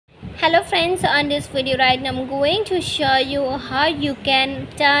Hello friends, on this video right now I'm going to show you how you can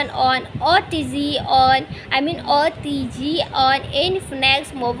turn on OTG on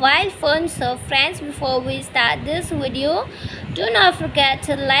Infinix mobile phone. So friends, before we start this video, do not forget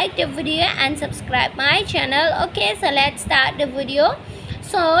to like the video and subscribe my channel. Okay, so let's start the video.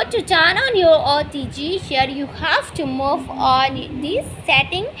 So to turn on your OTG, here you have to move on this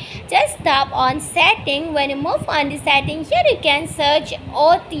setting. Just tap on setting. When you move on the setting, here you can search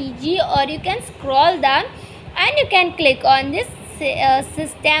OTG, or you can scroll down and you can click on this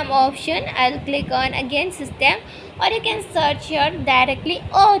system option. I'll click on again system, or you can search here directly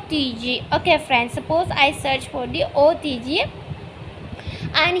OTG. Okay friends, suppose I search for the OTG,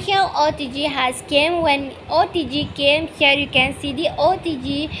 and here OTG has came. When OTG came, here you can see the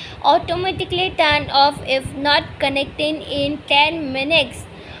OTG automatically turn off if not connecting in 10 minutes.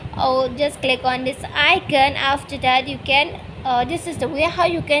 Just click on this icon. After that you can this is the way how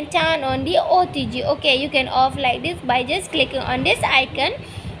you can turn on the OTG. Okay, you can off like this by just clicking on this icon,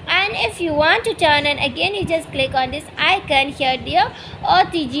 and if you want to turn on again, you just click on this icon. Here the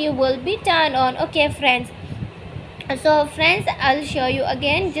OTG will be turned on. Okay friends, so friends, I'll show you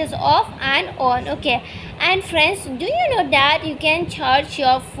again, just off and on. Okay, and friends, do you know that you can charge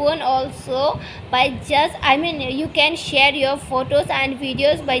your phone also by just you can share your photos and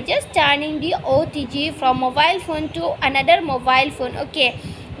videos by just turning the OTG from mobile phone to another mobile phone. Okay,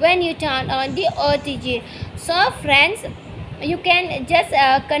 when you turn on the OTG, so friends, you can just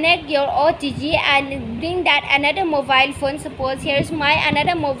connect your OTG and bring that another mobile phone. Suppose here's my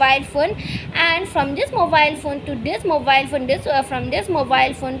another mobile phone, and from this mobile phone to this mobile phone, from this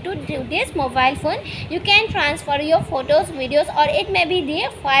mobile phone to this mobile phone, you can transfer your photos, videos, or it may be the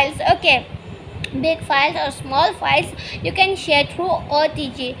files. Okay, big files or small files, you can share through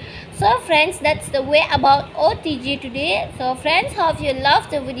OTG. So friends, that's the way about OTG today. So friends, hope you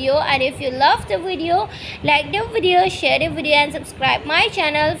love the video, and if you love the video, like the video, share the video, and subscribe my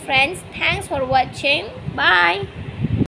channel. Friends, thanks for watching. Bye.